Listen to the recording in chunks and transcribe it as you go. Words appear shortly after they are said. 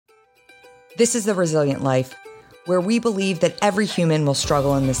This is The Resilient Life, where we believe that every human will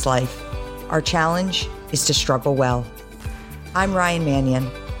struggle in this life. Our challenge is to struggle well. I'm Ryan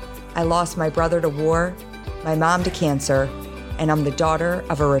Mannion. I lost my brother to war, my mom to cancer, and I'm the daughter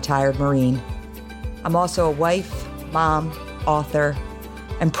of a retired Marine. I'm also a wife, mom, author,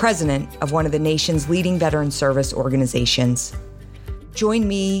 and president of one of the nation's leading veteran service organizations. Join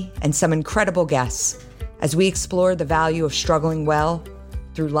me and some incredible guests as we explore the value of struggling well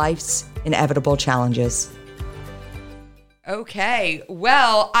through life's inevitable challenges. Okay,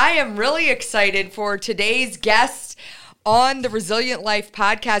 well, I am really excited for today's guest on the Resilient Life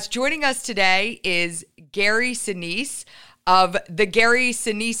podcast. Joining us today is Gary Sinise of the Gary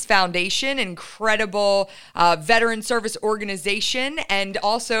Sinise Foundation, incredible veteran service organization, and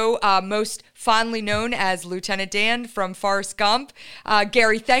also most fondly known as Lieutenant Dan from Forrest Gump.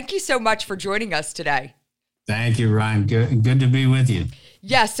 Gary, thank you so much for joining us today. Thank you, Ryan. Good to be with you.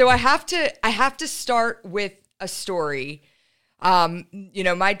 Yeah, so I have to start with a story.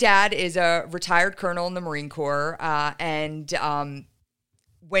 My dad is a retired colonel in the Marine Corps, and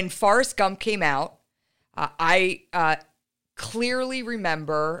when Forrest Gump came out, I clearly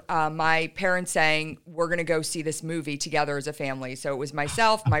remember my parents saying, we're going to go see this movie together as a family. So it was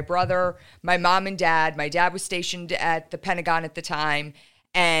myself, my brother, my mom and dad. My dad was stationed at the Pentagon at the time.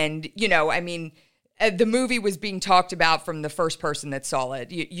 And, the movie was being talked about from the first person that saw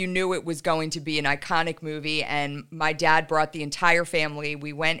it. You knew it was going to be an iconic movie, and my dad brought the entire family.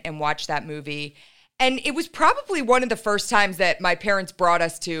 We went and watched that movie, and it was probably one of the first times that my parents brought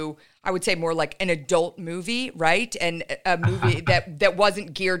us to, I would say, more like an adult movie, right? And a movie that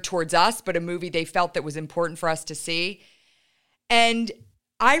wasn't geared towards us, but a movie they felt that was important for us to see. And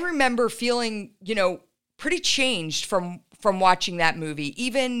I remember feeling, pretty changed from watching that movie.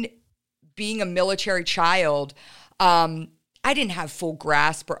 Even being a military child, I didn't have full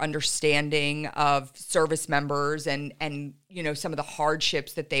grasp or understanding of service members and some of the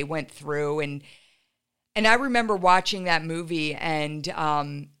hardships that they went through. And I remember watching that movie and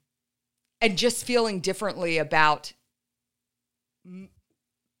just feeling differently about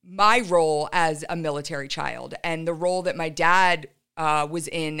my role as a military child and the role that my dad was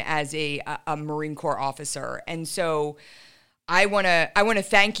in as a Marine Corps officer. And so I want to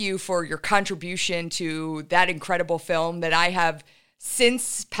thank you for your contribution to that incredible film that I have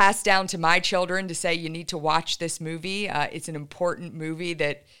since passed down to my children to say, you need to watch this movie. It's an important movie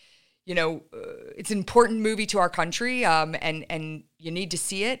that, it's an important movie to our country, and you need to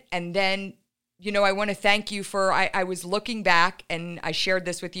see it. And then, I want to thank you for, I was looking back, and I shared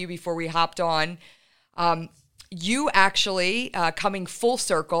this with you before we hopped on. You actually, coming full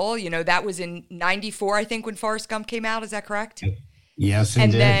circle, that was in 94, I think, when Forrest Gump came out. Is that correct? Yes,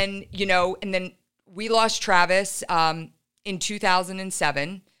 and did. then, we lost Travis in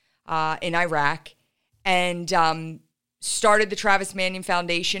 2007 in Iraq, and started the Travis Mannion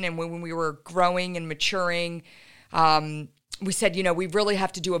Foundation. And when we were growing and maturing, we said, we really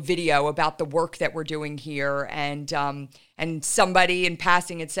have to do a video about the work that we're doing here. And somebody in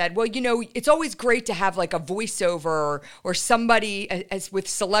passing had said, well, it's always great to have like a voiceover or somebody as with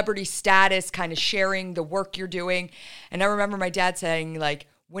celebrity status kind of sharing the work you're doing. And I remember my dad saying, like,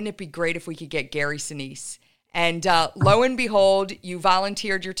 wouldn't it be great if we could get Gary Sinise? And lo and behold, you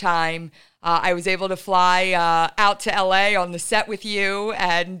volunteered your time. I was able to fly out to LA on the set with you,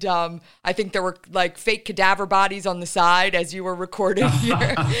 and I think there were like fake cadaver bodies on the side as you were recording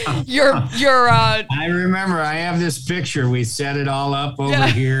your I remember. I have this picture. We set it all up over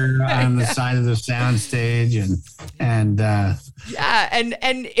here on the side of the sound stage, and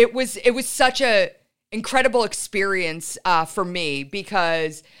it was such a incredible experience for me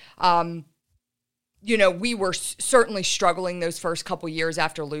because. We were certainly struggling those first couple years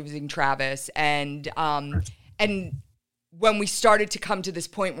after losing Travis. And when we started to come to this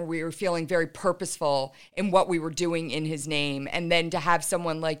point where we were feeling very purposeful in what we were doing in his name, and then to have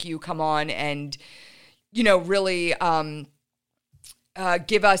someone like you come on and, really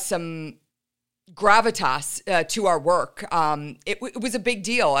give us some gravitas to our work. It was a big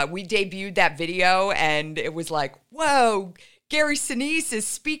deal. We debuted that video and it was like, whoa, Gary Sinise is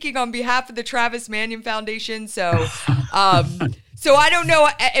speaking on behalf of the Travis Mannion Foundation. So I don't know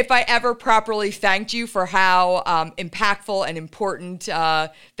if I ever properly thanked you for how impactful and important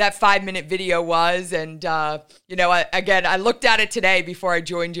that 5-minute video was. And, I looked at it today before I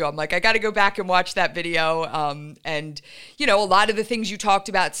joined you. I'm like, I got to go back and watch that video. A lot of the things you talked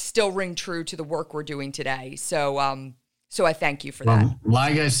about still ring true to the work we're doing today. So So I thank you for that.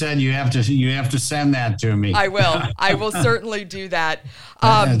 Like I said, you have to send that to me. I will. I will certainly do that.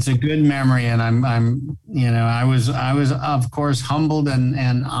 It's a good memory, and I was of course humbled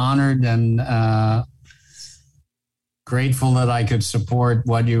and honored and grateful that I could support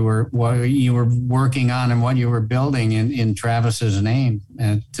what you were working on and what you were building in Travis's name.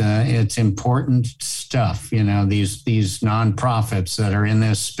 It's important stuff, these nonprofits that are in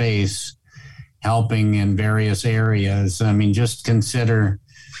this space, helping in various areas. I mean, just consider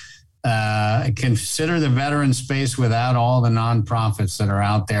the veteran space without all the nonprofits that are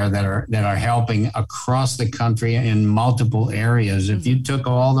out there that are helping across the country in multiple areas. If you took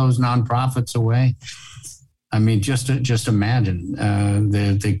all those nonprofits away, I mean, just imagine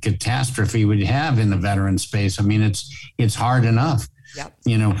the catastrophe we'd have in the veteran space. I mean, it's hard enough,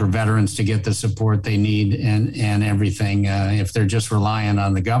 for veterans to get the support they need and everything if they're just relying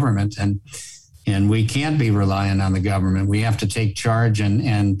on the government. And we can't be relying on the government. We have to take charge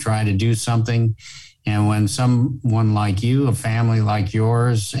and try to do something. And when someone like you, a family like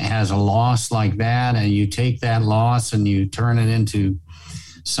yours, has a loss like that, and you take that loss and you turn it into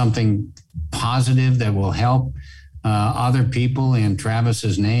something positive that will help other people in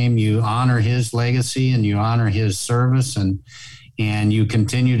Travis's name, you honor his legacy and you honor his service, and you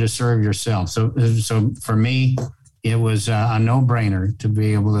continue to serve yourself. So for me, it was a no-brainer to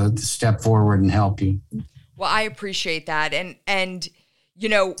be able to step forward and help you. Well, I appreciate that. And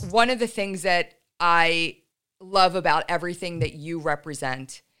one of the things that I love about everything that you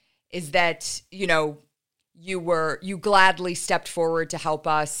represent is that, you gladly stepped forward to help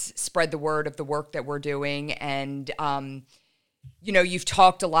us spread the word of the work that we're doing. And, you've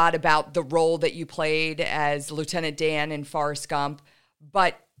talked a lot about the role that you played as Lieutenant Dan in Forrest Gump,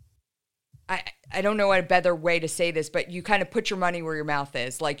 but I don't know a better way to say this, but you kind of put your money where your mouth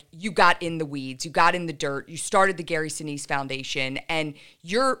is. Like, you got in the weeds, you got in the dirt, you started the Gary Sinise Foundation, and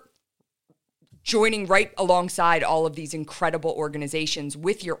you're joining right alongside all of these incredible organizations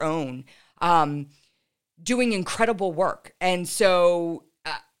with your own, doing incredible work. And so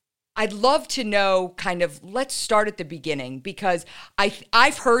I'd love to know let's start at the beginning, because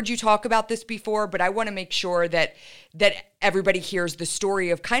I've heard you talk about this before, but I want to make sure that everybody hears the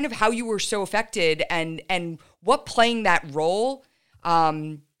story of kind of how you were so affected and what playing that role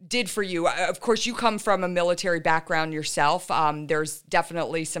did for you. Of course, you come from a military background yourself. There's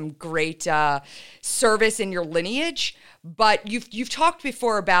definitely some great service in your lineage, but you've talked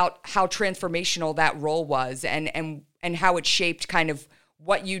before about how transformational that role was and how it shaped kind of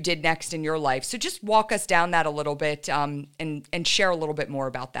what you did next in your life. So just walk us down that a little bit and share a little bit more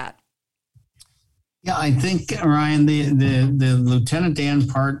about that. Yeah, I think, Ryan, the Lieutenant Dan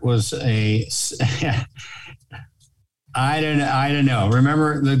part was I don't know.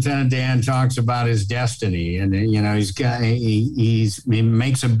 Remember, Lieutenant Dan talks about his destiny, and he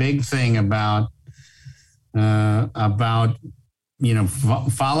makes a big thing about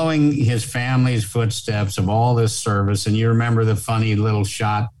following his family's footsteps of all this service. And you remember the funny little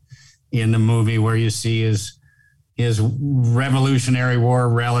shot in the movie where you see his Revolutionary War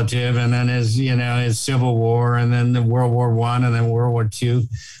relative, and then his Civil War, and then the World War I, and then World War II,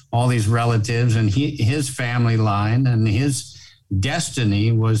 all these relatives, and his family line and his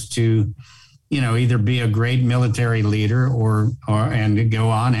destiny was to, either be a great military leader and to go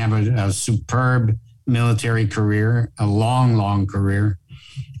on, have a superb military career, a long, long career.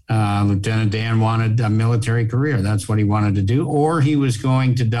 Lieutenant Dan wanted a military career. That's what he wanted to do. Or he was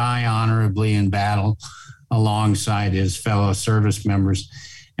going to die honorably in battle alongside his fellow service members.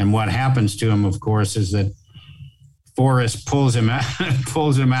 And what happens to him, of course, is that Forrest pulls him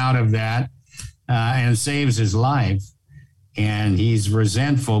out of that and saves his life. And he's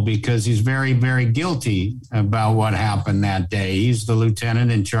resentful because he's very, very guilty about what happened that day. He's the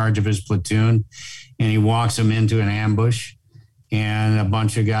lieutenant in charge of his platoon, and he walks him into an ambush, and a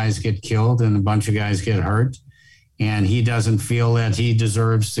bunch of guys get killed and a bunch of guys get hurt. And he doesn't feel that he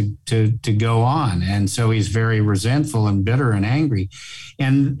deserves to go on. And so he's very resentful and bitter and angry.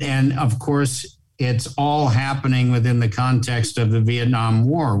 And of course, it's all happening within the context of the Vietnam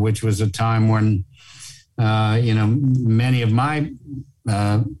War, which was a time when, many of my,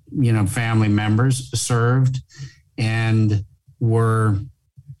 family members served and were,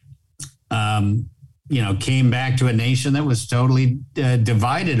 came back to a nation that was totally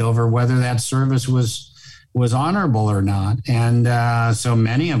divided over whether that service was honorable or not. And so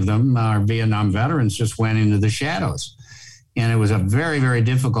many of them, our Vietnam veterans, just went into the shadows. And it was a very, very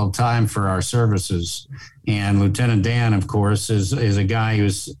difficult time for our services. And Lieutenant Dan, of course, is a guy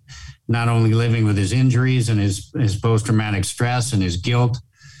who's not only living with his injuries and his post-traumatic stress and his guilt,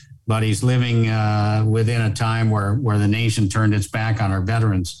 but he's living within a time where the nation turned its back on our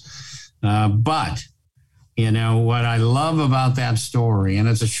veterans. But what I love about that story, and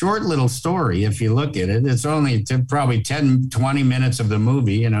it's a short little story if you look at it, it's only probably 10, 20 minutes of the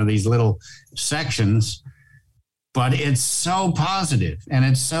movie, these little sections, but it's so positive and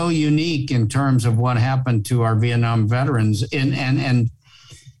it's so unique in terms of what happened to our Vietnam veterans.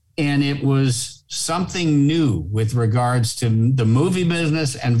 And it was something new with regards to the movie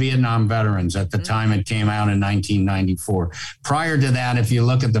business and Vietnam veterans at the time it came out in 1994. Prior to that, if you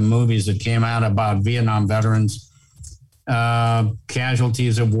look at the movies that came out about Vietnam veterans,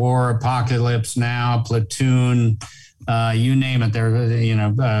 Casualties of War, Apocalypse Now, Platoon, you name it,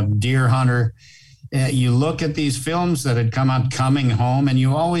 there, Deer Hunter. You look at these films that had come out, Coming Home, and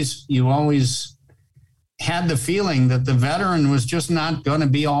you always had the feeling that the veteran was just not going to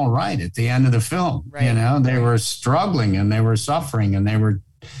be all right at the end of the film. Right. They were struggling and they were suffering and they were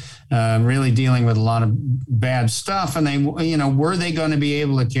really dealing with a lot of bad stuff. And they, were they going to be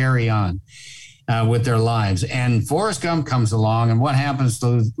able to carry on with their lives? And Forrest Gump comes along, and what happens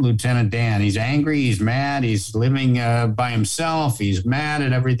to Lieutenant Dan? He's angry, he's mad, he's living by himself, he's mad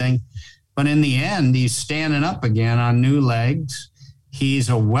at everything. But in the end, he's standing up again on new legs. He's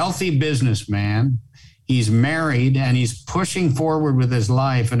a wealthy businessman. He's married and he's pushing forward with his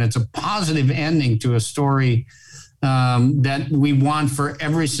life. And it's a positive ending to a story that we want for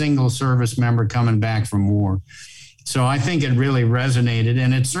every single service member coming back from war. So I think it really resonated.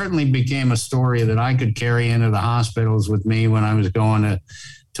 And it certainly became a story that I could carry into the hospitals with me when I was going to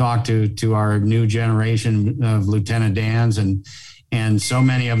talk to our new generation of Lieutenant Dans. And so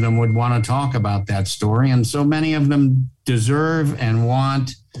many of them would want to talk about that story. And so many of them deserve and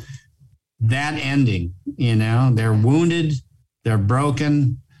want that ending. They're wounded, they're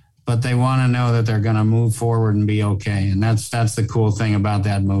broken, but they want to know that they're going to move forward and be okay. And that's the cool thing about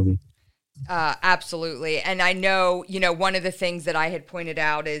that movie. Absolutely. And I know, one of the things that I had pointed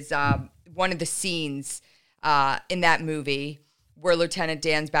out is one of the scenes in that movie where Lieutenant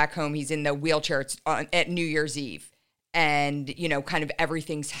Dan's back home, he's in the wheelchair at New Year's Eve. And, kind of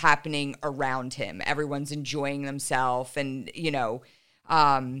everything's happening around him. Everyone's enjoying themselves and,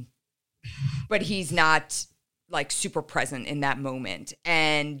 but he's not like super present in that moment.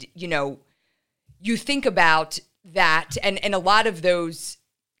 And, you think about that and a lot of those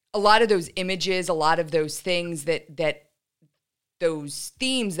images, a lot of those things that those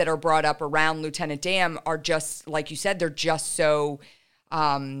themes that are brought up around Lieutenant Dan are just, like you said, they're just so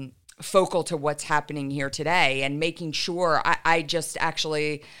focal to what's happening here today and making sure. I just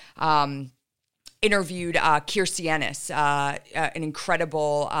actually interviewed Keir Sinise, an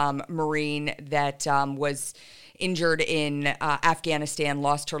incredible Marine that was injured in Afghanistan,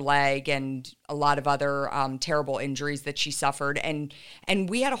 lost her leg, and a lot of other terrible injuries that she suffered. And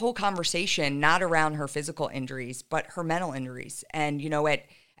we had a whole conversation, not around her physical injuries, but her mental injuries. And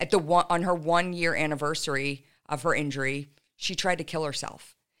on her 1 year anniversary of her injury, she tried to kill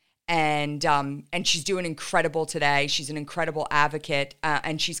herself. And she's doing incredible today. She's an incredible advocate,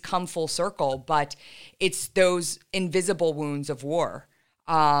 and she's come full circle. But it's those invisible wounds of war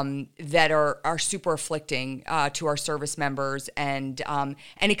that are super afflicting to our service members, and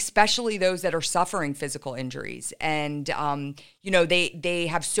especially those that are suffering physical injuries. And they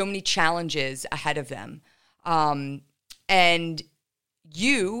have so many challenges ahead of them. And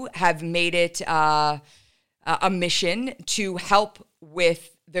you have made it a mission to help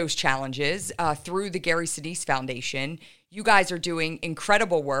with those challenges through the Gary Sinise Foundation. You guys are doing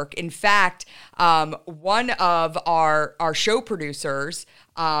incredible work. In fact, one of our show producers,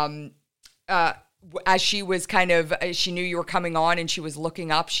 as she was she knew you were coming on and she was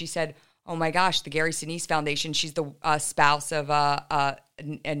looking up, she said, "Oh my gosh, the Gary Sinise Foundation." She's the spouse of a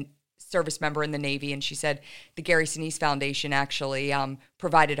service member in the Navy, and she said the Gary Sinise Foundation actually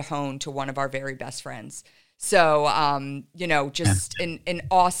provided a home to one of our very best friends. So, just an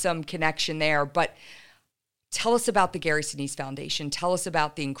awesome connection there. But tell us about the Gary Sinise Foundation. Tell us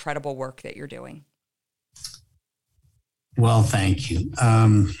about the incredible work that you're doing. Well, thank you.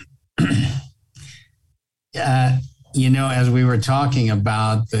 As we were talking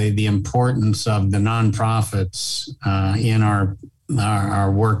about the importance of the nonprofits in our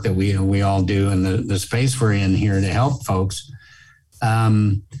work that we all do and the space we're in here to help folks,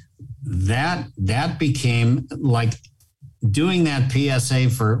 that became like doing that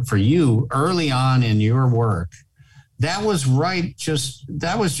PSA for you early on in your work. That was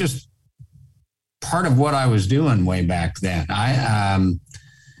just part of what I was doing way back then.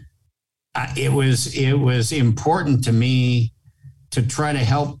 It was important to me to try to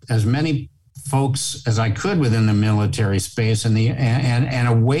help as many folks as I could within the military space. And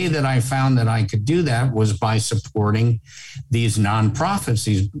a way that I found that I could do that was by supporting these nonprofits,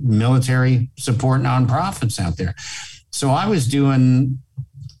 these military support nonprofits out there. So I was doing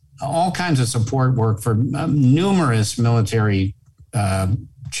all kinds of support work for numerous military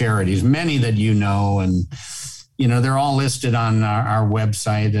charities, many that you know, and they're all listed on our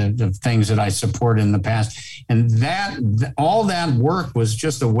website of things that I supported in the past. And all that work was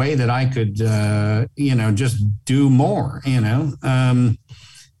just a way that I could, just do more,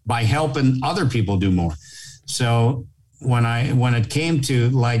 by helping other people do more. So when it came to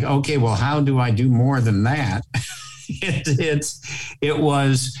like, okay, well, how do I do more than that? It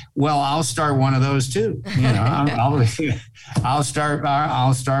was, well, I'll start one of those too. I'll start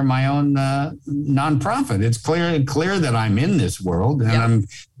my own nonprofit. It's clear that I'm in this world and I'm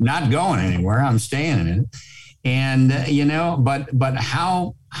not going anywhere. I'm staying in it. And but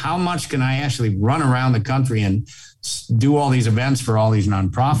how much can I actually run around the country and do all these events for all these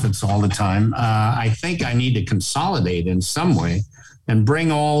nonprofits all the time? I think I need to consolidate in some way and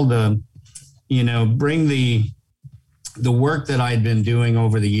bring all the work that I'd been doing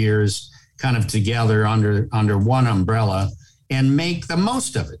over the years kind of together under one umbrella and make the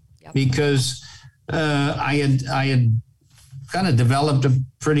most of it. Yep. Because I had kind of developed a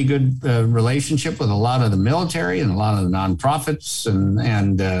pretty good relationship with a lot of the military and a lot of the nonprofits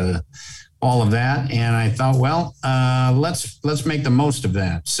and all of that. And I thought, well, let's make the most of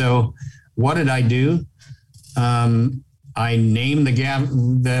that. So what did I do? I named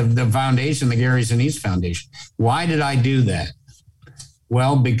the foundation, the Gary Sinise Foundation. Why did I do that?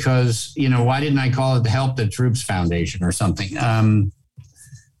 Well, because, why didn't I call it the Help the Troops Foundation or something?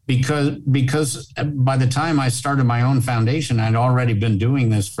 Because by the time I started my own foundation, I'd already been doing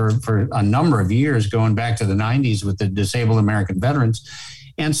this for a number of years, going back to the 90s with the disabled American veterans.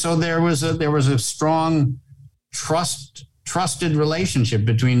 And so there was a strong trusted relationship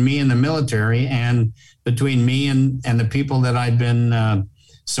between me and the military and between me and the people that I'd been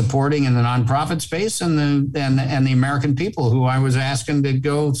supporting in the nonprofit space and the American people who I was asking to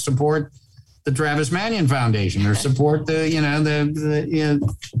go support the Travis Manion Foundation or support what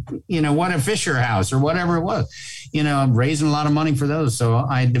a Fisher House or whatever it was, raising a lot of money for those. So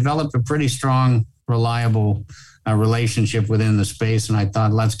I developed a pretty strong, reliable relationship within the space. And I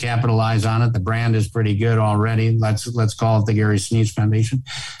thought, let's capitalize on it. The brand is pretty good already. Let's call it the Gary Sinise Foundation,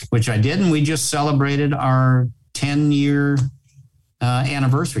 which I did. And we just celebrated our 10-year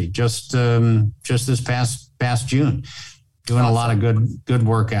anniversary just this past June, doing a lot of good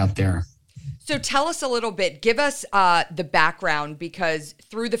work out there. So tell us a little bit, give us the background, because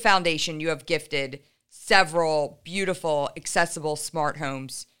through the foundation, you have gifted several beautiful, accessible smart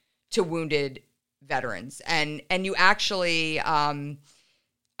homes to wounded veterans. And you actually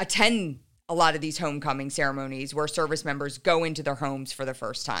attend a lot of these homecoming ceremonies where service members go into their homes for the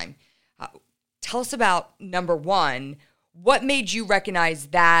first time. Tell us about, number one, what made you recognize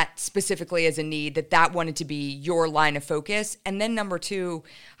that specifically as a need, that wanted to be your line of focus? And then number two,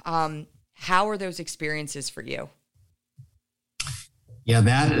 how are those experiences for you? Yeah,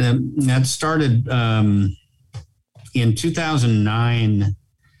 that started in 2009.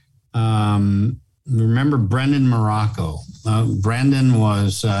 Remember Brendan Morocco? Brendan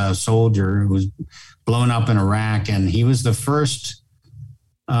was a soldier who was blown up in Iraq, and he was the first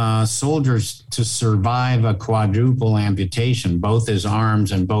soldier to survive a quadruple amputation, both his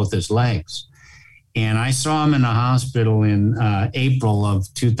arms and both his legs. And I saw him in the hospital in April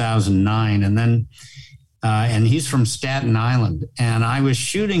of 2009. And then, and he's from Staten Island. And I was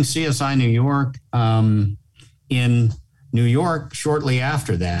shooting CSI New York in New York shortly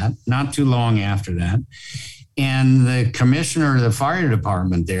after that, not too long after that. And the commissioner of the fire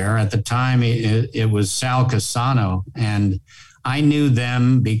department there at the time, it was Sal Casano. And I knew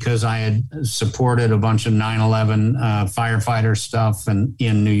them because I had supported a bunch of 9/11 firefighter stuff in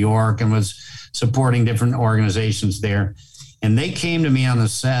New York and was supporting different organizations there. And they came to me on the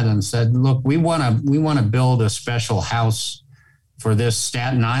set and said, look, we want to build a special house for this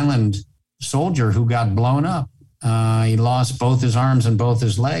Staten Island soldier who got blown up. He lost both his arms and both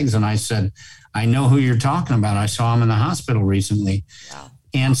his legs. And I said, I know who you're talking about. I saw him in the hospital recently. Wow.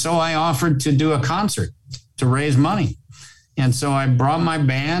 And so I offered to do a concert to raise money. And so I brought my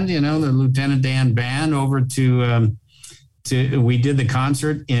band, the Lieutenant Dan band, over to we did the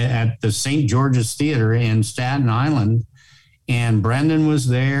concert at the St. George's Theater in Staten Island, and Brendan was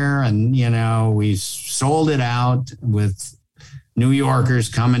there, and we sold it out with New Yorkers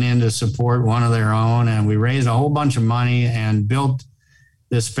coming in to support one of their own, and we raised a whole bunch of money and built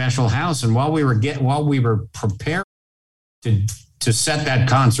this special house. And while we were prepared to set that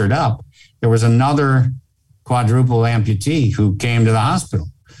concert up, there was another quadruple amputee who came to the hospital.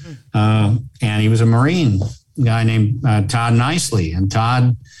 And he was a Marine guy named Todd Nicely. And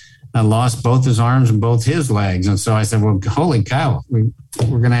Todd lost both his arms and both his legs. And so I said, well, holy cow, we're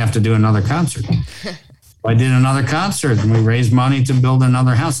going to have to do another concert. I did another concert and we raised money to build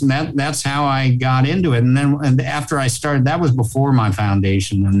another house. And that's how I got into it. And after I started, that was before my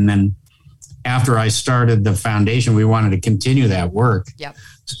foundation. And then after I started the foundation, we wanted to continue that work. Yep.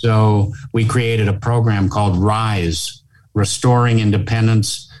 So we created a program called RISE, Restoring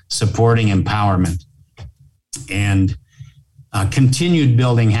Independence, Supporting Empowerment, and continued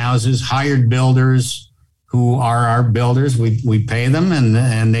building houses, hired builders who are our builders. We pay them,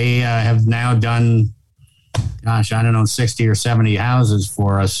 and they have now done, 60 or 70 houses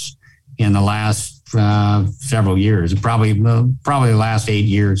for us in the last several years, probably the last 8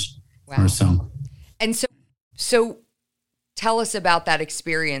 years. Wow. Or so. And so tell us about that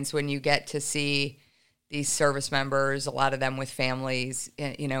experience when you get to see these service members, a lot of them with families,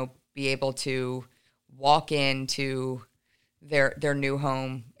 be able to walk into their new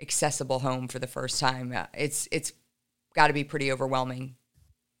home, accessible home for the first time. It's got to be pretty overwhelming.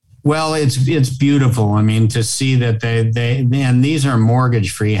 Well, it's beautiful. I mean, to see that and these are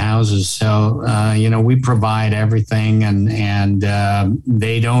mortgage-free houses. So, we provide everything and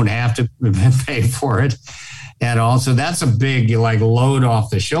they don't have to pay for it at all. So that's a big load off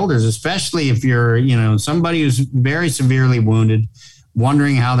the shoulders, especially if you're, somebody who's very severely wounded,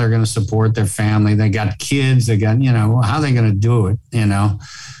 wondering how they're going to support their family. They got kids, they got, how are they going to do it?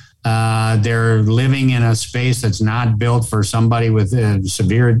 They're living in a space that's not built for somebody with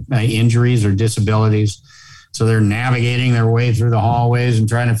severe injuries or disabilities. So they're navigating their way through the hallways and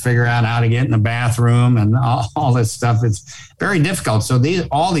trying to figure out how to get in the bathroom and all this stuff. It's very difficult. So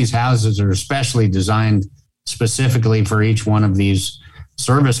all these houses are especially designed specifically for each one of these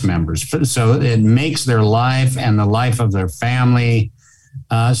service members. So it makes their life and the life of their family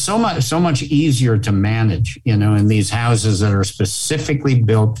so much easier to manage, in these houses that are specifically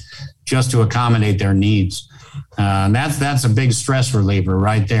built just to accommodate their needs. That's a big stress reliever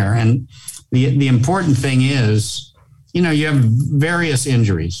right there. And the important thing is, you have various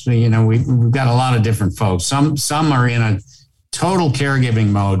injuries. We've got a lot of different folks. Some are in a total caregiving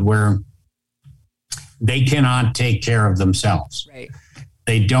mode where they cannot take care of themselves. Right.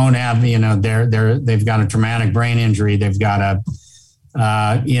 They don't have, they've got a traumatic brain injury. They've got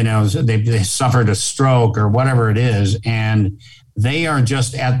they suffered a stroke or whatever it is, and they are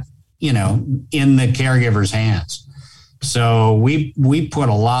just in the caregiver's hands. So we put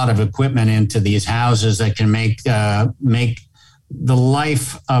a lot of equipment into these houses that can make the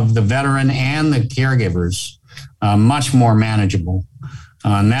life of the veteran and the caregivers much more manageable.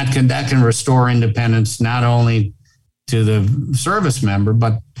 And that can restore independence not only to the service member,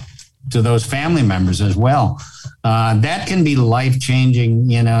 but to those family members as well. That can be life-changing.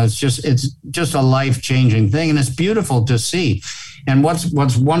 It's just a life-changing thing, and it's beautiful to see. And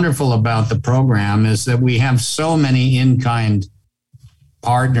what's wonderful about the program is that we have so many in-kind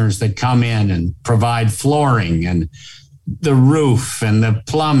partners that come in and provide flooring and the roof and the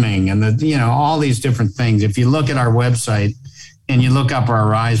plumbing and all these different things. If you look at our website and you look up our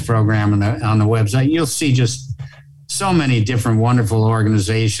RISE program on the website, you'll see just so many different wonderful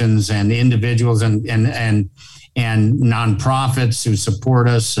organizations and individuals and nonprofits who support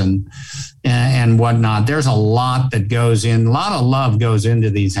us and whatnot. There's a lot that goes in, a lot of love goes into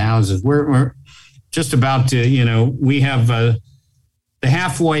these houses. We're just about to, we have the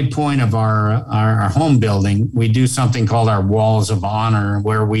halfway point of our home building. We do something called our walls of honor,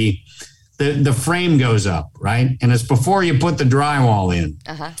 where the frame goes up, right? And it's before you put the drywall in.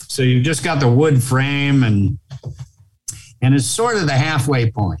 Uh-huh. So you've just got the wood frame and it's sort of the halfway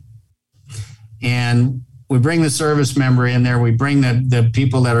point. And we bring the service member in there. We bring the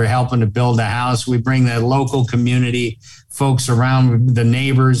people that are helping to build the house. We bring the local community folks around, the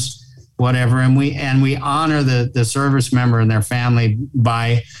neighbors, whatever. And we honor the service member and their family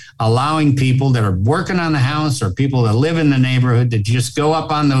by allowing people that are working on the house or people that live in the neighborhood to just go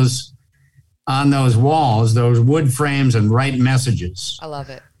up on those walls, those wood frames, and write messages. I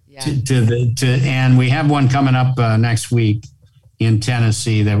love it. Yeah. And we have one coming up next week in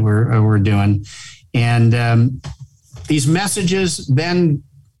Tennessee that we're doing. And these messages then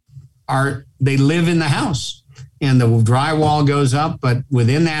they live in the house, and the drywall goes up, but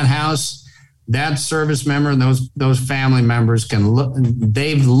within that house, that service member and those family members can look.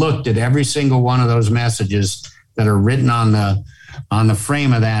 They've looked at every single one of those messages that are written on the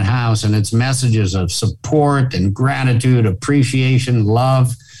frame of that house, and it's messages of support and gratitude, appreciation,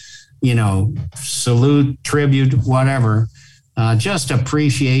 love, salute, tribute, whatever. just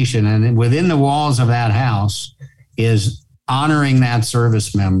appreciation. And within the walls of that house is honoring that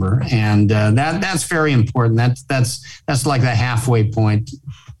service member. And that's very important. That's like the halfway point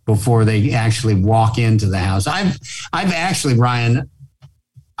before they actually walk into the house. I've actually, Ryan,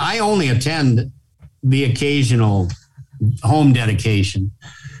 I only attend the occasional home dedication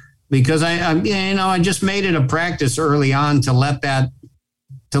because I just made it a practice early on to let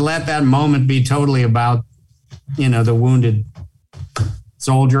that moment be totally about, the wounded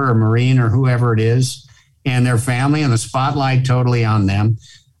soldier or Marine or whoever it is and their family, and the spotlight totally on them.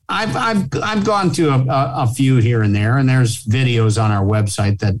 I've gone to a few here and there, and there's videos on our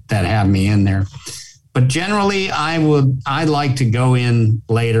website that have me in there. But generally, I'd like to go in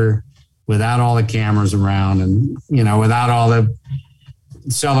later without all the cameras around and, without all the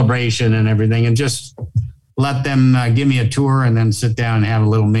celebration and everything, and just let them give me a tour and then sit down and have a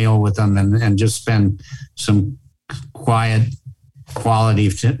little meal with them and just spend some quality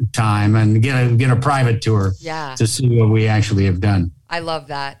time and get a private tour to see what we actually have done. I love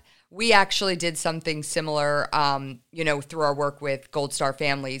that. We actually did something similar, through our work with Gold Star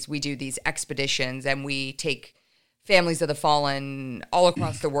families. We do these expeditions and we take families of the fallen all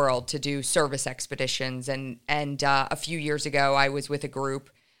across the world to do service expeditions. And a few years ago, I was with a group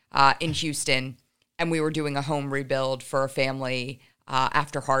in Houston, and we were doing a home rebuild for a family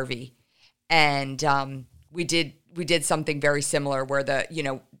after Harvey. And we did something very similar where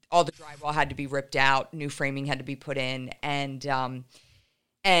all the drywall had to be ripped out, new framing had to be put in, and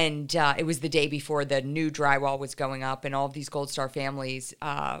it was the day before the new drywall was going up, and all of these Gold Star families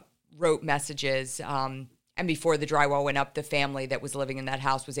wrote messages. And before the drywall went up, the family that was living in that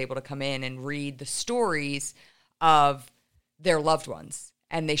house was able to come in and read the stories of their loved ones.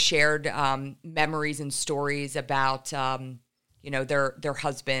 And they shared memories and stories about, their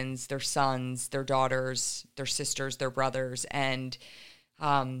husbands, their sons, their daughters, their sisters, their brothers. And,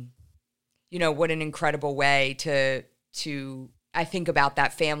 what an incredible way to I think about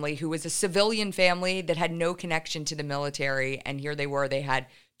that family who was a civilian family that had no connection to the military. And here they were, they had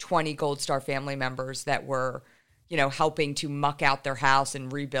 20 Gold Star family members that were, helping to muck out their house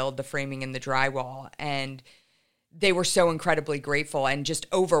and rebuild the framing and the drywall. And they were so incredibly grateful and just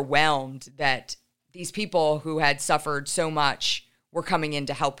overwhelmed that these people who had suffered so much were coming in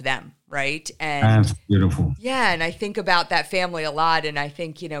to help them, right? And that's beautiful. Yeah, and I think about that family a lot, and I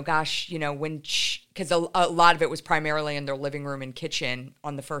think, because a lot of it was primarily in their living room and kitchen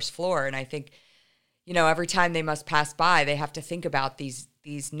on the first floor, and I think, every time they must pass by, they have to think about these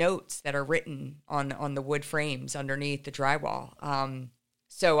notes that are written on the wood frames underneath the drywall.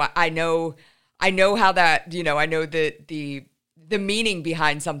 So I know how that, I know the meaning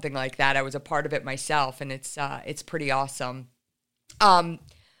behind something like that. I was a part of it myself, and it's pretty awesome.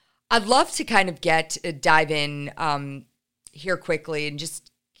 I'd love to kind of dive in here quickly and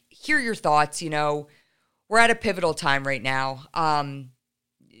just hear your thoughts. We're at a pivotal time right now.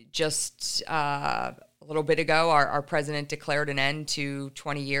 Just a little bit ago, our president declared an end to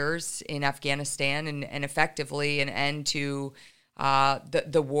 20 years in Afghanistan and effectively an end to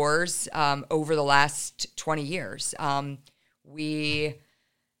the wars over the last 20 years. We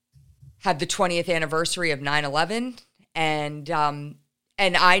had the 20th anniversary of 9/11, and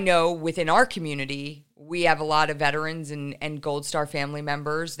I know within our community, we have a lot of veterans and Gold Star family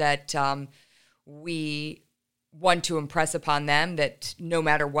members that we want to impress upon them that no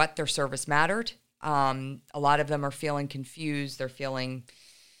matter what, their service mattered. A lot of them are feeling confused. They're feeling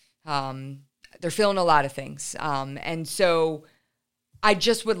a lot of things. And so I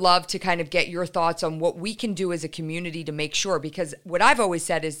just would love to kind of get your thoughts on what we can do as a community to make sure, because what I've always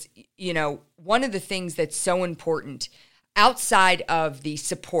said is, one of the things that's so important outside of the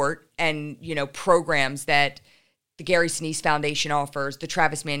support and, programs that the Gary Sinise Foundation offers, the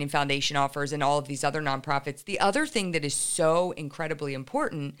Travis Manning Foundation offers, and all of these other nonprofits, the other thing that is so incredibly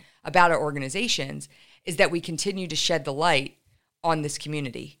important about our organizations is that we continue to shed the light on this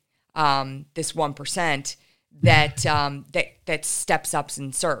community, this 1% that steps up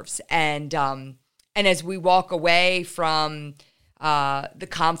and serves. And as we walk away from the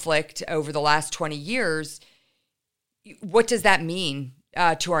conflict over the last 20 years, what does that mean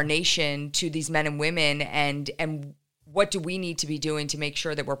to our nation, to these men and women, and what do we need to be doing to make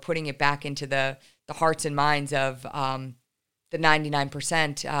sure that we're putting it back into the hearts and minds of the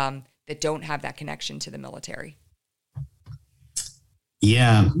 99% that don't have that connection to the military?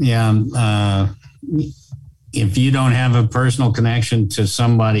 Yeah. If you don't have a personal connection to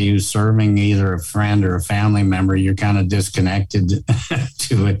somebody who's serving, either a friend or a family member, you're kind of disconnected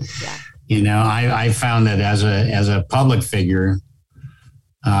to it. Yeah. I found that as a public figure,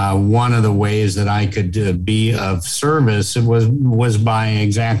 one of the ways that I could be of service was by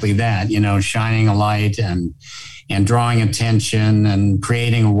exactly that, shining a light and drawing attention and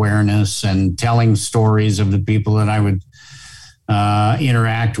creating awareness and telling stories of the people that I would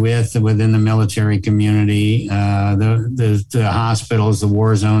interact with within the military community, the hospitals, the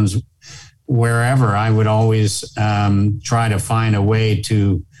war zones, wherever. I would always try to find a way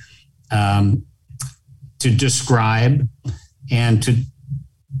to describe and to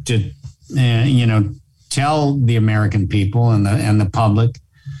tell the American people and the public,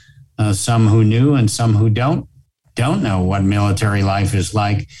 some who knew and some who don't know what military life is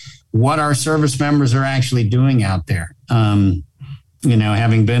like, what our service members are actually doing out there. Having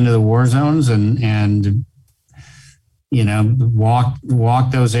been to the war zones and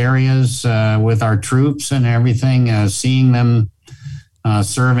walk those areas with our troops and everything, seeing them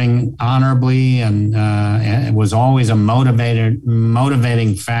serving honorably, and it was always a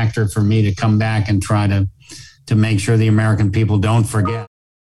motivating factor for me to come back and try to make sure the American people don't forget.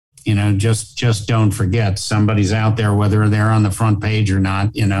 Just don't forget. Somebody's out there, whether they're on the front page or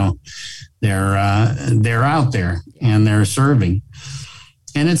not. They're out there and they're serving.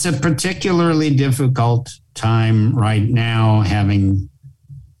 And it's a particularly difficult time right now, having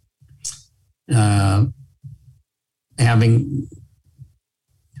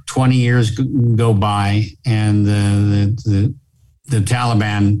 20 years go by, and the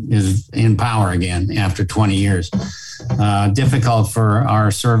Taliban is in power again after 20 years. Difficult for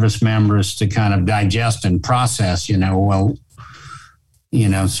our service members to kind of digest and process.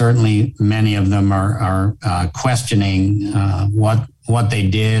 Certainly many of them are questioning what they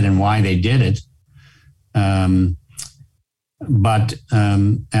did and why they did it. But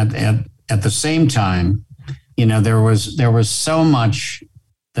at the same time, there was so much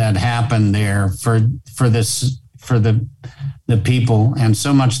that happened there for the people, and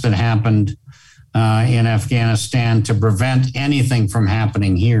so much that happened in Afghanistan to prevent anything from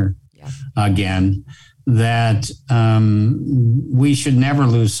happening here again, that we should never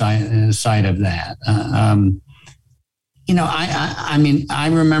lose sight of that. I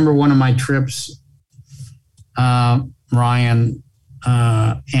remember one of my trips, Ryan,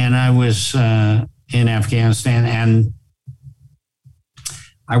 and I was in Afghanistan, and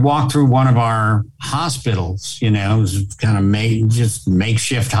I walked through one of our hospitals. It was kind of just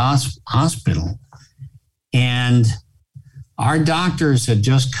makeshift hospital. And our doctors had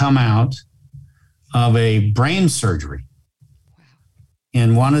just come out of a brain surgery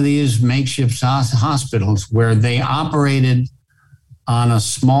in one of these makeshift hospitals, where they operated on a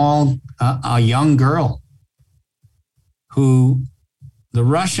young girl who the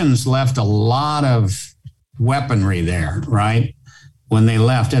Russians left a lot of weaponry there, right? When they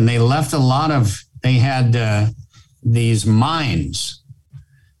left, and they left they had these mines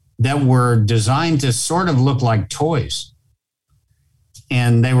that were designed to sort of look like toys.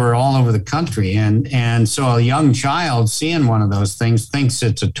 And they were all over the country. And so a young child seeing one of those things thinks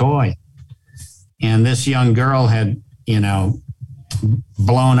it's a toy. And this young girl had,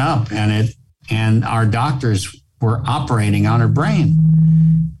 blown up, and our doctors were operating on her brain.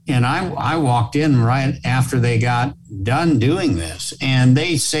 And I walked in right after they got done doing this, and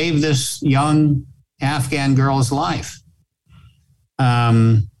they saved this young Afghan girl's life.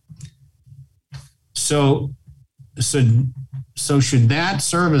 So should that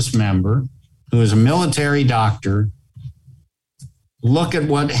service member, who is a military doctor, look at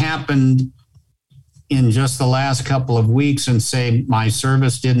what happened in just the last couple of weeks and say, my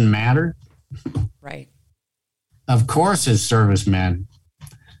service didn't matter? Right. Of course his service mattered.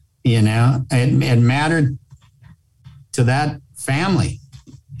 It mattered to that family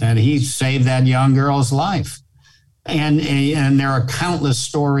that he saved that young girl's life. And there are countless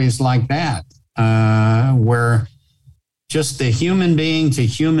stories like that, where just the human being to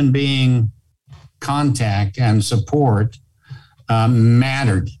human being contact and support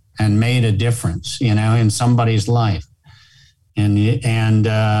mattered and made a difference, in somebody's life. And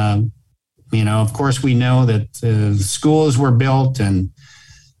of course, we know that schools were built, and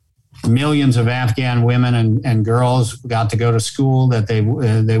millions of Afghan women and girls got to go to school that they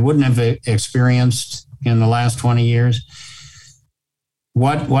wouldn't have experienced in the last 20 years.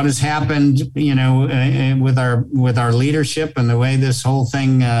 What has happened, with our leadership and the way this whole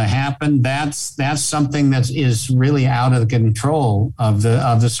thing happened, that's something that is really out of the control of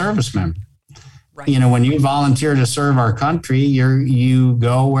the service member. Right. When you volunteer to serve our country, you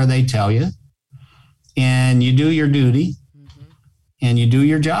go where they tell you, and you do your duty, and you do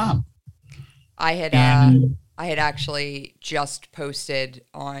your job. I had actually just posted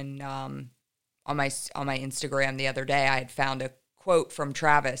on my Instagram the other day. I had found a quote from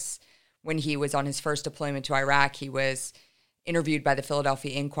Travis when he was on his first deployment to Iraq. He was interviewed by the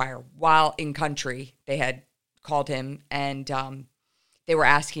Philadelphia Inquirer while in country. They had called him, and they were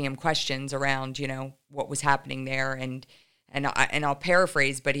asking him questions around, what was happening there. And I'll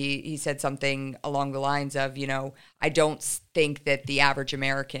paraphrase, but he said something along the lines of, I don't think that the average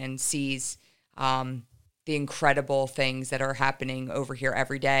American sees the incredible things that are happening over here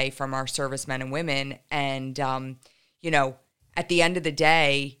every day from our servicemen and women. And, at the end of the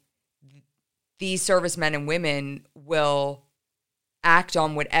day, these servicemen and women will act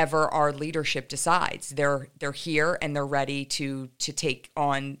on whatever our leadership decides. They're here and they're ready to take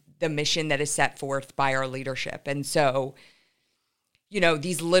on the mission that is set forth by our leadership. And so,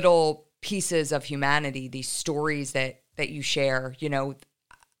 these little pieces of humanity, these stories that you share,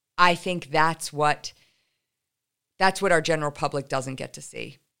 I think that's what our general public doesn't get to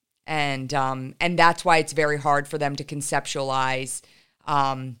see. And that's why it's very hard for them to conceptualize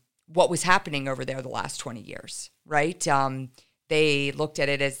what was happening over there the last 20 years, right? They looked at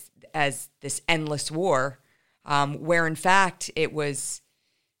it as this endless war, where in fact it was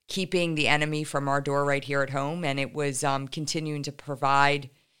keeping the enemy from our door right here at home, and it was continuing to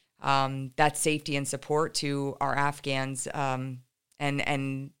provide that safety and support to our Afghans and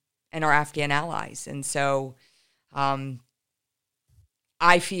our Afghan allies. And so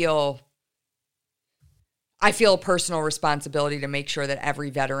I feel a personal responsibility to make sure that every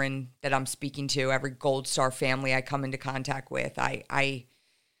veteran that I'm speaking to, every Gold Star family I come into contact with, I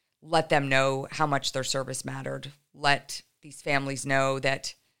let them know how much their service mattered. Let these families know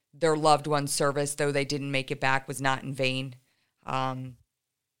that their loved one's service, though they didn't make it back, was not in vain. I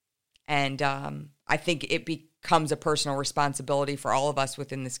think it becomes a personal responsibility for all of us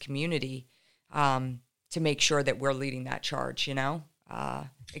within this community to make sure that we're leading that charge,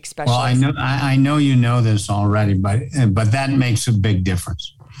 especially. Well, I know you know this already, but that makes a big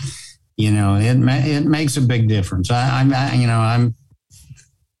difference. It makes a big difference. I've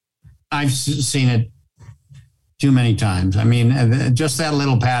seen it too many times. I mean, just that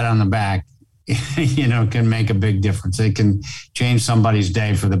little pat on the back, can make a big difference. It can change somebody's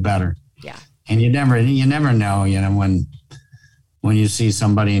day for the better. Yeah. And you never know, when you see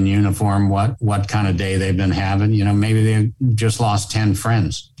somebody in uniform, what kind of day they've been having. Maybe they just lost 10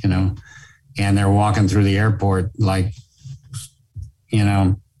 friends, and they're walking through the airport like,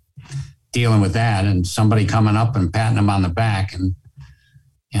 dealing with that, and somebody coming up and patting them on the back and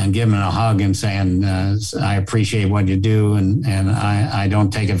giving them a hug and saying, I appreciate what you do, and I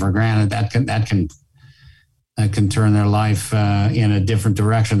don't take it for granted. That can turn their life in a different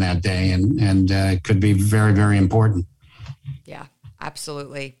direction that day, and could be very, very important. Yeah,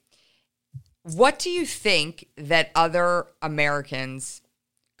 absolutely. What do you think that other Americans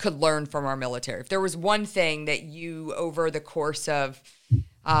could learn from our military? If there was one thing that you, over the course of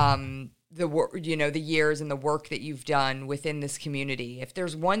the years and the work that you've done within this community, if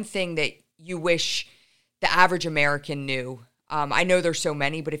there's one thing that you wish the average American knew, I know there's so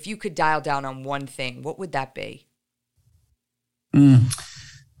many, but if you could dial down on one thing, what would that be?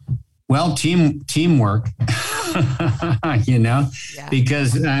 Well, teamwork, Yeah.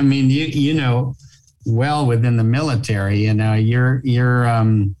 because I mean, well, within the military,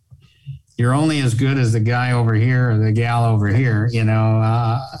 you're only as good as the guy over here or the gal over here,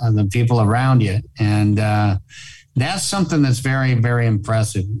 the people around you. And that's something that's very, very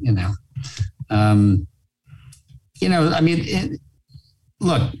impressive,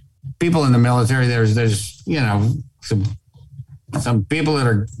 look, people in the military, there's some people that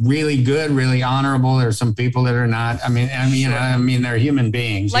are really good, really honorable. There's some people that are not. They're human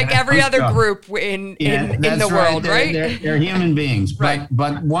beings. Like every other group in the world, right? They're human beings. Right.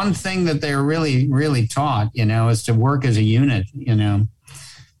 But one thing that they're really, really taught, is to work as a unit,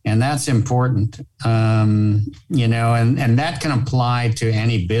 and that's important, and that can apply to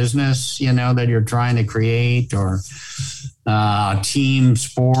any business, that you're trying to create, or team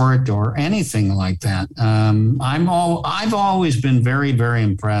sport or anything like that. I've always been very, very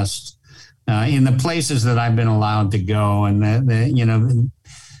impressed in the places that I've been allowed to go, and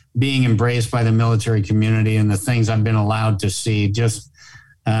being embraced by the military community, and the things I've been allowed to see,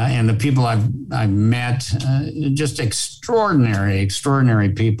 and the people I've met, just extraordinary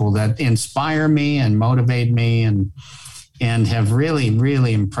people that inspire me and motivate me, and have really,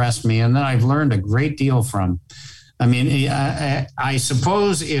 really impressed me, and that I've learned a great deal from. I mean, I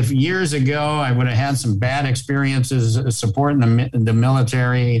suppose if years ago I would have had some bad experiences supporting the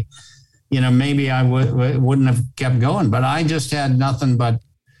military, maybe I wouldn't have kept going. But I just had nothing but,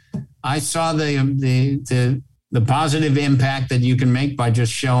 I saw the positive impact that you can make by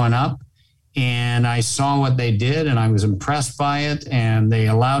just showing up, and I saw what they did, and I was impressed by it, and they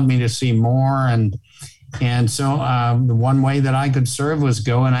allowed me to see more. And so the one way that I could serve was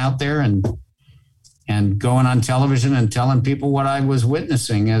going out there and going on television and telling people what I was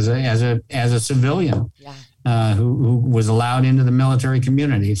witnessing as a civilian who was allowed into the military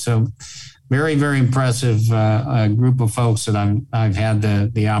community. So very, very impressive group of folks that I've had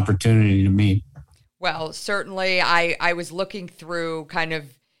the opportunity to meet. Well, certainly I was looking through kind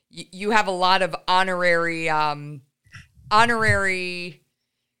of, you have a lot of honorary, I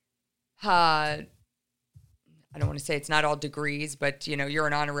don't want to say it's not all degrees, but you're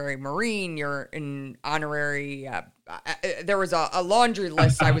an honorary Marine, you're an honorary, there was a laundry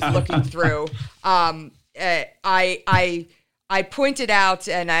list I was looking through. I pointed out,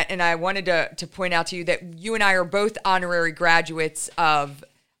 and I wanted to point out to you that you and I are both honorary graduates of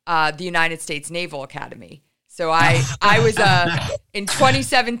the United States Naval Academy. So I was in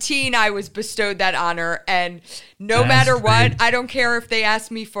 2017, I was bestowed that honor, and no matter what, I don't care if they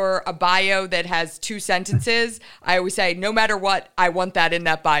ask me for a bio that has 2 sentences. I always say, no matter what, I want that in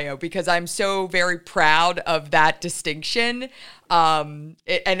that bio because I'm so very proud of that distinction. And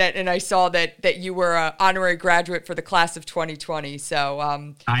I saw that you were an honorary graduate for the class of 2020.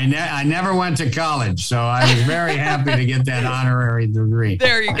 So I never went to college, so I was very happy to get that honorary degree.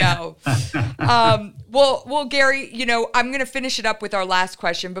 There you go. Well, Gary, I'm going to finish it up with our last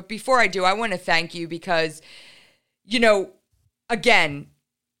question. But before I do, I want to thank you because, again,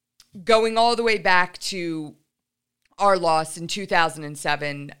 going all the way back to our loss in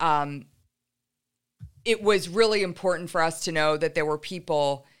 2007, it was really important for us to know that there were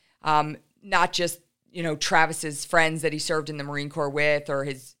people, not just, Travis's friends that he served in the Marine Corps with, or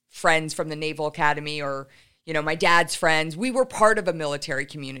his friends from the Naval Academy, or, my dad's friends. We were part of a military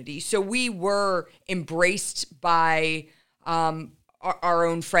community. So we were embraced by our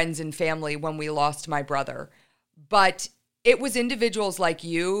own friends and family when we lost my brother. But it was individuals like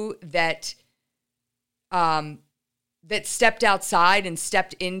you that stepped outside and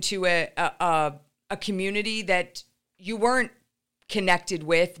stepped into a community that you weren't connected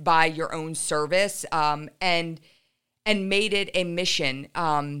with by your own service, and made it a mission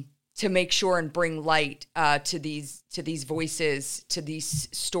to make sure and bring light to these voices, to these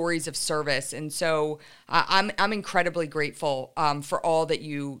stories of service. And so I'm incredibly grateful for all that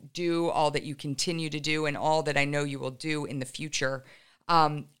you do, all that you continue to do, and all that I know you will do in the future.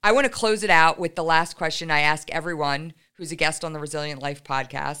 I want to close it out with the last question I ask everyone who's a guest on the Resilient Life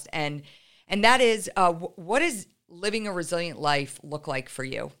podcast, and that is, what does living a resilient life look like for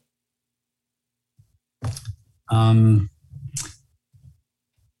you?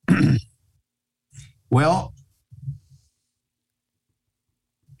 Well,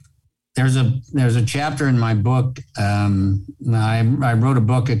 there's a chapter in my book. I wrote a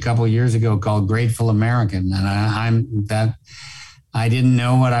book a couple of years ago called Grateful American, and I didn't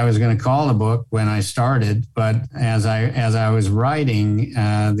know what I was going to call the book when I started, but as I was writing,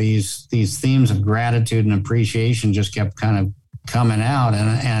 these themes of gratitude and appreciation just kept kind of coming out,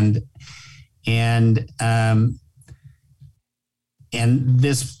 and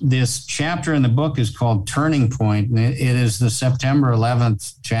this chapter in the book is called Turning Point, and it is the September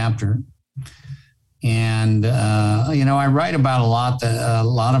 11th chapter. And I write about a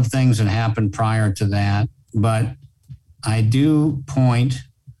lot of things that happened prior to that, but I do point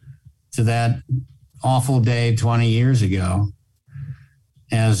to that awful day 20 years ago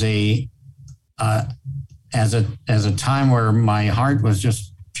as a time where my heart was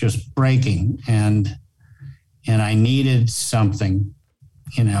just breaking, and I needed something.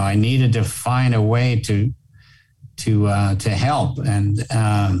 I needed to find a way to help, and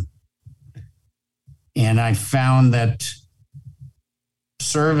I found that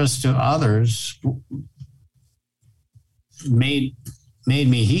service to others made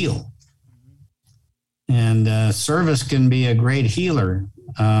me heal, and service can be a great healer,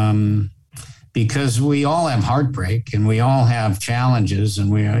 because we all have heartbreak and we all have challenges,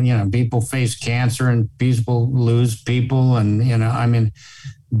 and people face cancer and people lose people, and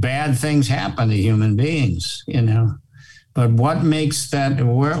bad things happen to human beings, but what makes that,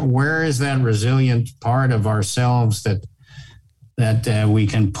 where is that resilient part of ourselves that we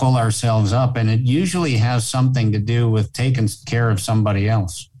can pull ourselves up? And it usually has something to do with taking care of somebody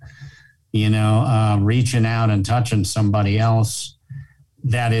else, reaching out and touching somebody else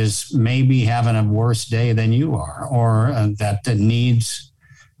that is maybe having a worse day than you are, or that needs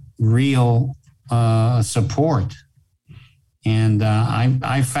real support. And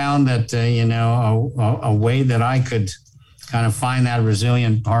I found that, a way that I could kind of find that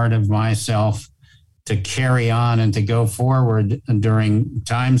resilient part of myself to carry on and to go forward during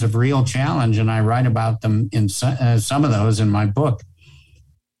times of real challenge. And I write about them in some of those in my book,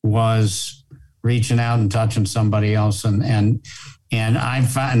 was reaching out and touching somebody else. And I've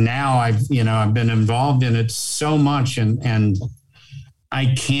found now I've been involved in it so much, and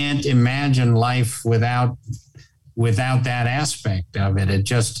I can't imagine life without that aspect of it. It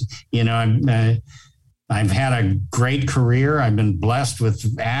just, I've had a great career. I've been blessed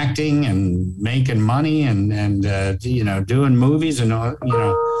with acting and making money and doing movies and,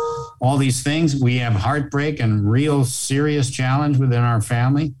 all these things. We have heartbreak and real serious challenge within our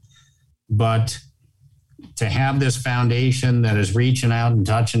family. But to have this foundation that is reaching out and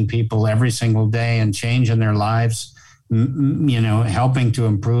touching people every single day and changing their lives, helping to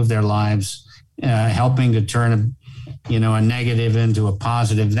improve their lives, helping to turn a negative into a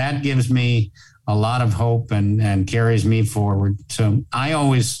positive, that gives me a lot of hope and carries me forward. So I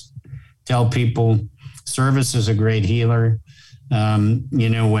always tell people service is a great healer.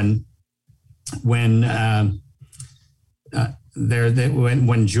 When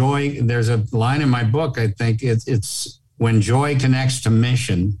joy, there's a line in my book, I think it's when joy connects to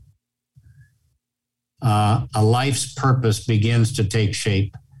mission, a life's purpose begins to take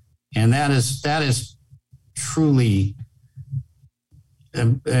shape. And that is truly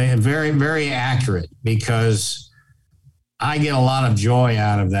very, very accurate, because I get a lot of joy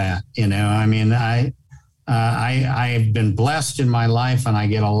out of that. I've been blessed in my life, and I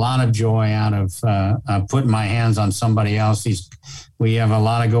get a lot of joy out of putting my hands on somebody else. We have a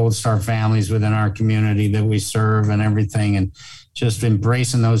lot of Gold Star families within our community that we serve and everything, and just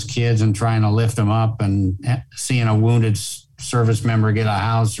embracing those kids and trying to lift them up, and seeing a wounded service member get a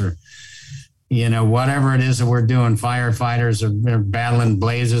house, or whatever it is that we're doing. Firefighters are battling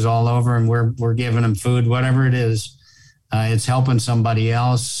blazes all over, and we're giving them food, whatever it is. It's helping somebody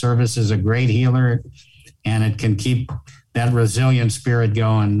else. Service is a great healer, and it can keep that resilient spirit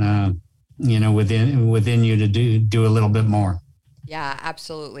going, within you to do a little bit more. Yeah,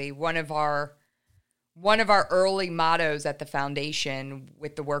 absolutely. One of our early mottos at the foundation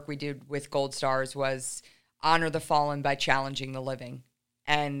with the work we did with Gold Stars was honor the fallen by challenging the living.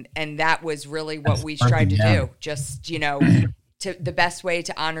 And that was really what we tried to do. Just, to the best way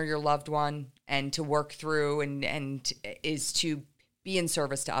to honor your loved one and to work through and is to be in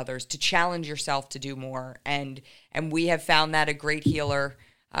service to others, to challenge yourself to do more. And we have found that a great healer,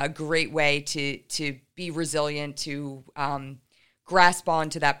 a great way to be resilient, to grasp on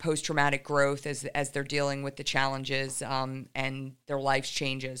to that post-traumatic growth as they're dealing with the challenges and their life's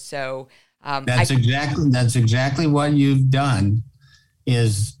changes. So that's exactly what you've done,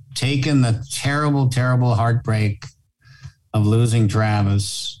 is taken the terrible, terrible heartbreak of losing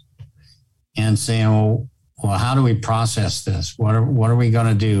Travis and saying, well, how do we process this? What are we going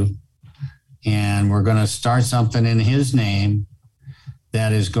to do? And we're going to start something in his name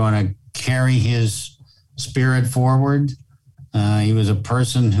that is going to carry his spirit forward. He was a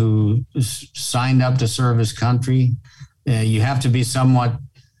person who signed up to serve his country. You have to be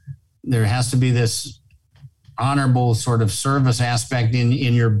there has to be this honorable sort of service aspect in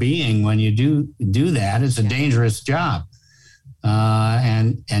your being when you do that. It's a dangerous job.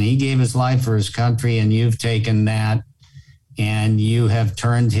 And he gave his life for his country, and you've taken that and you have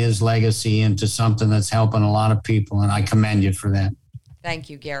turned his legacy into something that's helping a lot of people. And I commend you for that. Thank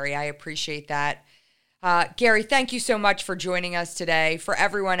you, Gary. I appreciate that. Gary, thank you so much for joining us today. For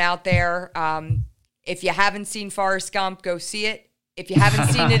everyone out there, if you haven't seen Forrest Gump, go see it. If you haven't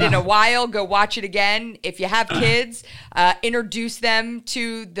seen it in a while, go watch it again. If you have kids, introduce them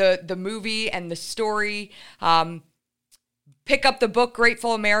to the movie and the story. Pick up the book,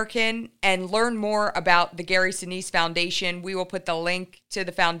 Grateful American, and learn more about the Gary Sinise Foundation. We will put the link to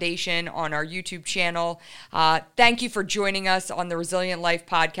the foundation on our YouTube channel. Thank you for joining us on the Resilient Life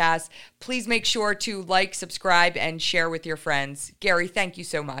podcast. Please make sure to like, subscribe, and share with your friends. Gary, thank you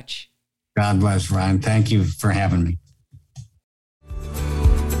so much. God bless, Ryan. Thank you for having me.